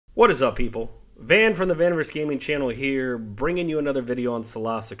What is up, people? Van from the Vanverse Gaming channel here, bringing you another video on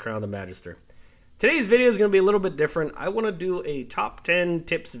Solasta, Crown of the Magister. Today's video is going to be a little bit different. I want to do a top 10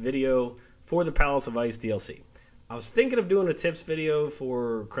 tips video for the Palace of Ice DLC. I was thinking of doing a tips video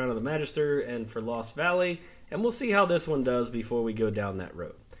for Crown of the Magister and for Lost Valley, and we'll see how this one does before we go down that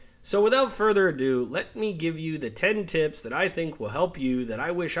road. So without further ado, let me give you the 10 tips that I think will help you that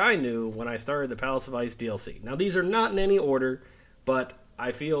I wish I knew when I started the Palace of Ice DLC. Now, these are not in any order, but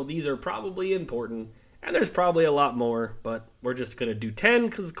I feel these are probably important, and there's probably a lot more, but we're just going to do 10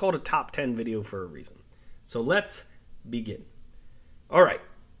 because it's called a top 10 video for a reason. So let's begin. All right,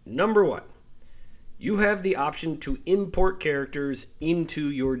 number 1. You have the option to import characters into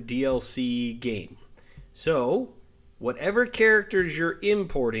your DLC game. So whatever characters you're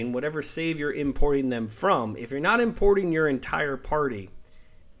importing, whatever save you're importing them from, if you're not importing your entire party,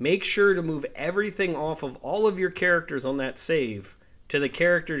 make sure to move everything off of all of your characters on that save to the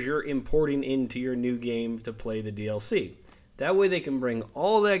characters you're importing into your new game to play the DLC. That way they can bring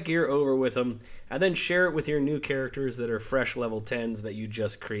all that gear over with them and then share it with your new characters that are fresh level 10s that you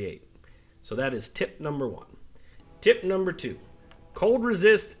just create. So that is tip number 1. Tip number 2. Cold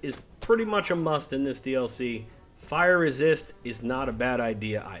resist is pretty much a must in this DLC. Fire resist is not a bad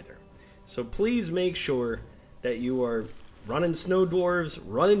idea either. So please make sure that you are running snow dwarves,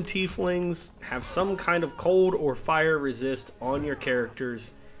 running tieflings, have some kind of cold or fire resist on your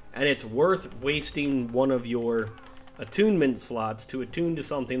characters, and it's worth wasting one of your attunement slots to attune to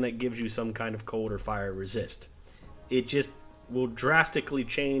something that gives you some kind of cold or fire resist. It just will drastically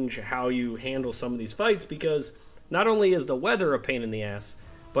change how you handle some of these fights, because not only is the weather a pain in the ass,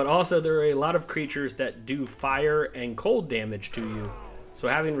 but also there are a lot of creatures that do fire and cold damage to you, so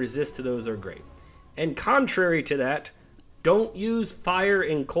having resist to those are great. And contrary to that, don't use fire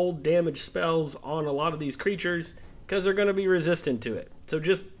and cold damage spells on a lot of these creatures because they're going to be resistant to it. So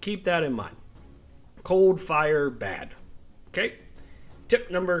just keep that in mind. Cold, fire, bad. Okay? Tip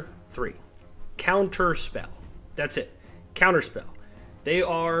number 3. Counter spell. That's it. Counter spell. They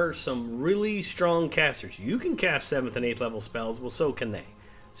are some really strong casters. You can cast 7th and 8th level spells, well, so can they.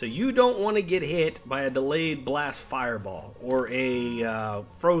 So you don't want to get hit by a delayed blast fireball or a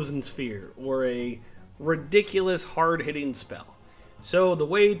frozen sphere or a ridiculous hard-hitting spell. So the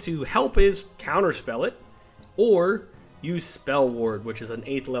way to help is counterspell it, or use Spell Ward, which is an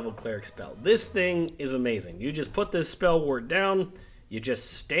 8th level cleric spell. This thing is amazing. You just put this Spell Ward down, you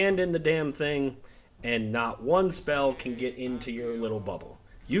just stand in the damn thing, and not one spell can get into your little bubble.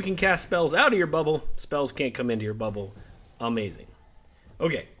 You can cast spells out of your bubble, spells can't come into your bubble. Amazing.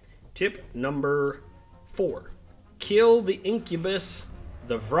 Okay, tip number 4. Kill the incubus,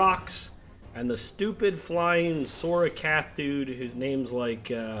 the Soraks, and the stupid flying Soraks dude whose name's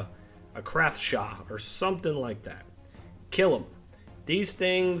like a Krathshah or something like that. Kill them. These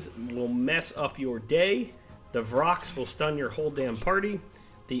things will mess up your day. The Soraks will stun your whole damn party.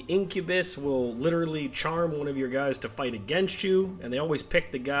 The incubus will literally charm one of your guys to fight against you, and they always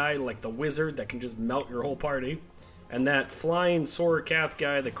pick the guy like the wizard that can just melt your whole party. And that flying Soraks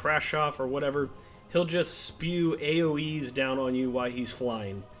guy, the Krathshah or whatever, he'll just spew AoEs down on you while he's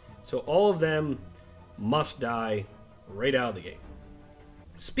flying. So all of them must die right out of the gate.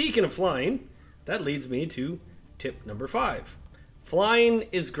 Speaking of flying, that leads me to tip number 5. Flying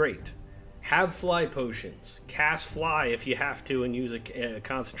is great. Have fly potions. Cast fly if you have to and use a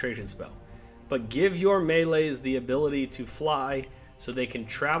concentration spell. But give your melees the ability to fly so they can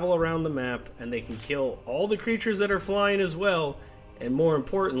travel around the map and they can kill all the creatures that are flying as well. And more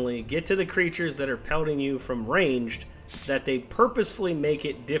importantly, get to the creatures that are pelting you from ranged, that they purposefully make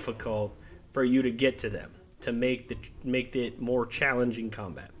it difficult for you to get to them, to make it more challenging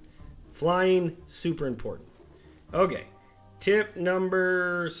combat. Flying, super important. Okay, tip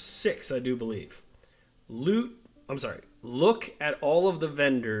number 6, I do believe. Look at all of the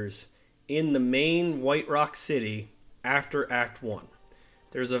vendors in the main White Rock City after Act 1.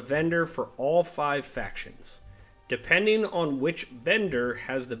 There's a vendor for all 5 factions. Depending on which vendor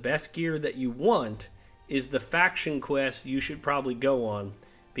has the best gear that you want is the faction quest you should probably go on,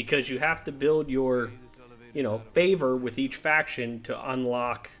 because you have to build your, favor with each faction to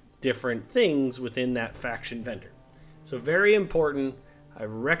unlock different things within that faction vendor. So very important. I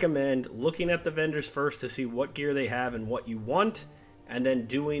recommend looking at the vendors first to see what gear they have and what you want, and then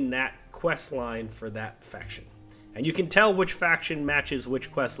doing that quest line for that faction. And you can tell which faction matches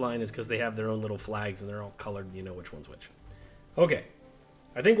which quest line is because they have their own little flags and they're all colored, you know which one's which. Okay,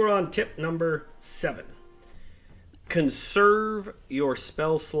 I think we're on tip number 7. Conserve your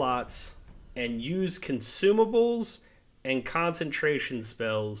spell slots and use consumables and concentration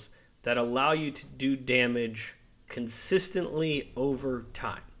spells that allow you to do damage consistently over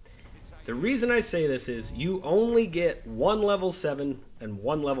time. The reason I say this is you only get one level 7 and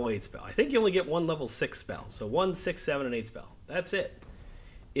one level 8 spell. I think you only get one level 6 spell. So 1, 6, 7, and 8 spell. That's it.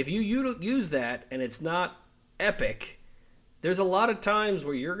 If you use that and it's not epic, there's a lot of times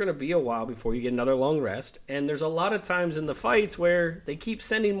where you're going to be a while before you get another long rest. And there's a lot of times in the fights where they keep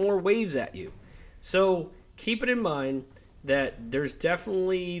sending more waves at you. So keep it in mind that there's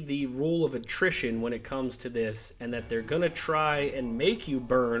definitely the rule of attrition when it comes to this, and that they're going to try and make you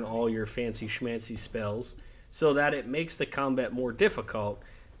burn all your fancy schmancy spells so that it makes the combat more difficult,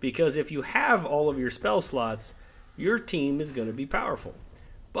 because if you have all of your spell slots, your team is going to be powerful.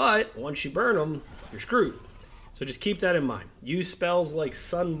 But once you burn them, you're screwed. So just keep that in mind. Use spells like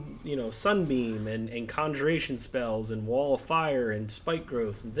Sunbeam and Conjuration spells and Wall of Fire and Spike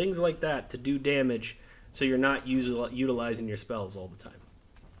Growth and things like that to do damage, so you're not utilizing your spells all the time.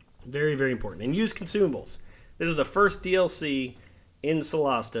 Very, very important. And use consumables. This is the first DLC in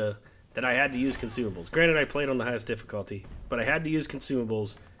Solasta that I had to use consumables. Granted, I played on the highest difficulty, but I had to use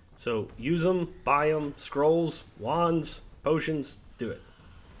consumables. So use them, buy them, scrolls, wands, potions, do it.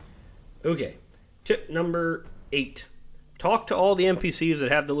 Okay, tip number 8. Talk to all the NPCs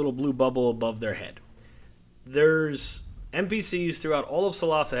that have the little blue bubble above their head. There's NPCs throughout all of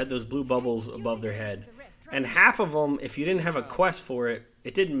Solasta had those blue bubbles above their head. And half of them, if you didn't have a quest for it,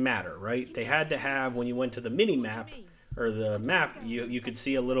 it didn't matter, right? They had to have, when you went to the mini-map, or the map, you could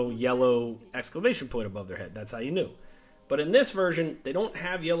see a little yellow exclamation point above their head. That's how you knew. But in this version, they don't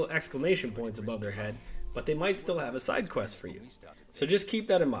have yellow exclamation points above their head, but they might still have a side quest for you. So just keep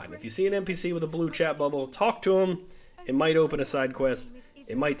that in mind. If you see an NPC with a blue chat bubble, talk to them. It might open a side quest.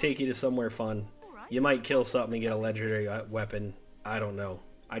 It might take you to somewhere fun. You might kill something and get a legendary weapon. I don't know.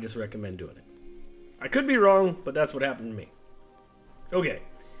 I just recommend doing it. I could be wrong, but that's what happened to me. Okay.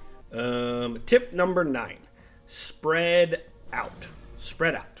 Tip number 9. Spread out.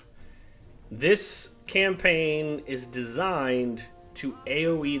 Spread out. This campaign is designed to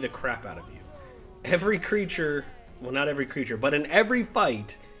AoE the crap out of you. Every creature, well, not every creature, but in every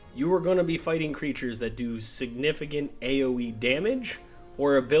fight, you are going to be fighting creatures that do significant AoE damage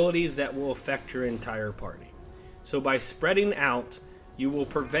or abilities that will affect your entire party. So by spreading out, you will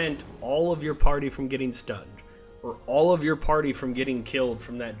prevent all of your party from getting stunned, or all of your party from getting killed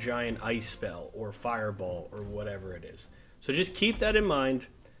from that giant ice spell or fireball or whatever it is. So just keep that in mind.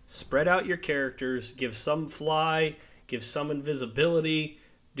 Spread out your characters, give some fly, give some invisibility,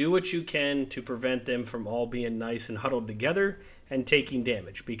 do what you can to prevent them from all being nice and huddled together and taking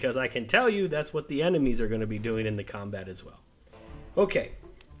damage, because I can tell you that's what the enemies are going to be doing in the combat as well. Okay,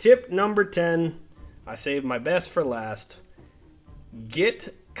 tip number 10, I saved my best for last.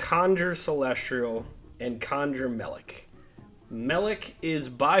 Get Conjure Celestial and Conjure Melic. Melic is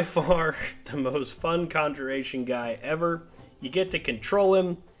by far the most fun conjuration guy ever. You get to control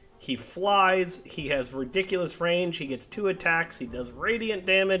him. He flies. He has ridiculous range. He gets 2 attacks. He does radiant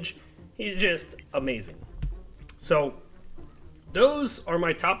damage. He's just amazing. So those are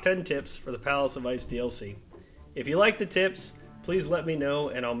my top 10 tips for the Palace of Ice DLC. If you like the tips, please let me know,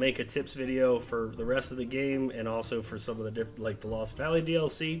 and I'll make a tips video for the rest of the game and also for some of the different, like the Lost Valley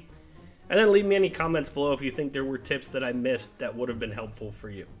DLC. And then leave me any comments below if you think there were tips that I missed that would have been helpful for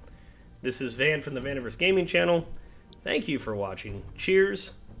you. This is Van from the Vaniverse Gaming channel. Thank you for watching.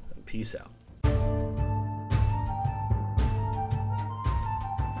 Cheers, and peace out.